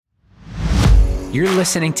You're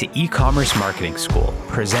listening to E-Commerce Marketing School,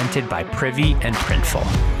 presented by Privy and Printful.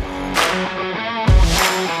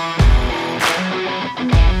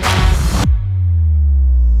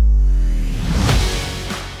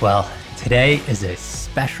 Well, today is a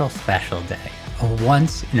special day, a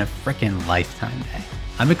once in a freaking lifetime day.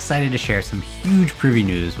 I'm excited to share some huge Privy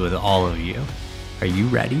news with all of you. Are you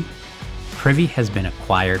ready? Privy has been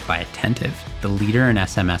acquired by Attentive, the leader in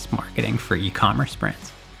SMS marketing for e-commerce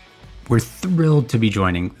brands. We're thrilled to be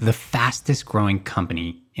joining the fastest growing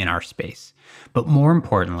company in our space. But more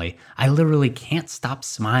importantly, I literally can't stop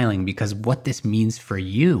smiling because what this means for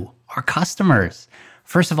you, our customers.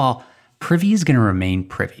 First of all, Privy is going to remain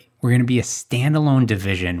Privy. We're going to be a standalone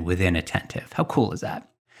division within Attentive. How cool is that?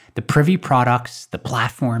 The Privy products, the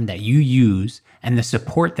platform that you use, and the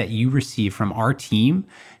support that you receive from our team,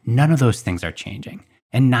 none of those things are changing.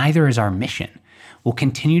 And neither is our mission. We'll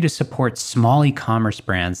continue to support small e-commerce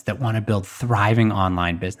brands that want to build thriving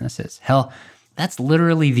online businesses. Hell, that's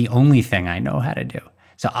literally the only thing I know how to do.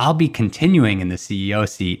 So I'll be continuing in the CEO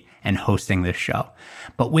seat and hosting this show.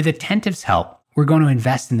 But with Attentive's help, we're going to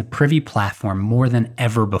invest in the Privy platform more than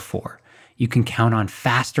ever before. You can count on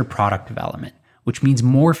faster product development, which means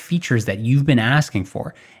more features that you've been asking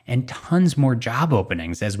for, and tons more job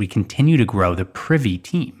openings as we continue to grow the Privy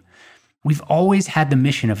team. We've always had the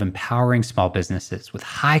mission of empowering small businesses with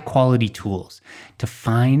high-quality tools to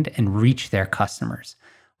find and reach their customers.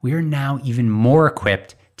 We are now even more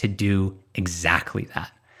equipped to do exactly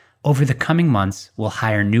that. Over the coming months, we'll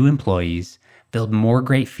hire new employees, build more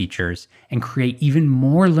great features, and create even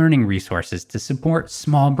more learning resources to support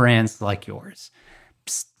small brands like yours.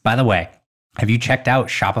 Psst, by the way, have you checked out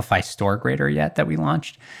Shopify Store Grader yet that we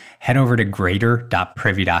launched? Head over to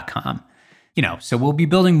grader.privy.com. So we'll be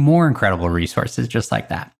building more incredible resources just like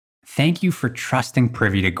that. Thank you for trusting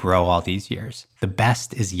Privy to grow all these years. The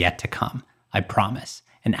best is yet to come, I promise.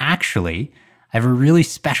 And actually, I have a really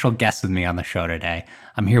special guest with me on the show today.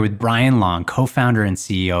 I'm here with Brian Long, co-founder and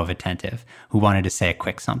CEO of Attentive, who wanted to say a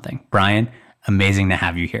quick something. Brian, amazing to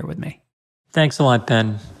have you here with me. Thanks a lot,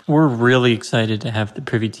 Ben. We're really excited to have the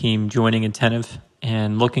Privy team joining Attentive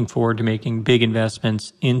and looking forward to making big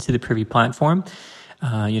investments into the Privy platform.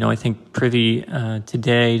 I think Privy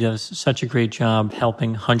today does such a great job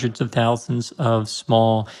helping hundreds of thousands of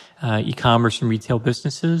small e-commerce and retail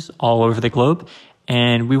businesses all over the globe.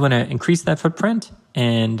 And we want to increase that footprint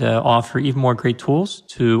and offer even more great tools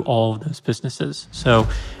to all of those businesses. So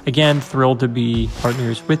again, thrilled to be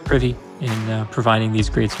partners with Privy in providing these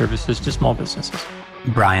great services to small businesses.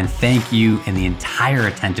 Brian, thank you and the entire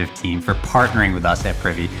Attentive team for partnering with us at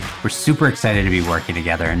Privy. We're super excited to be working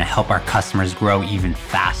together and to help our customers grow even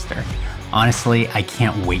faster. Honestly, I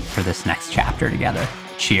can't wait for this next chapter together.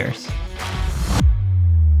 Cheers.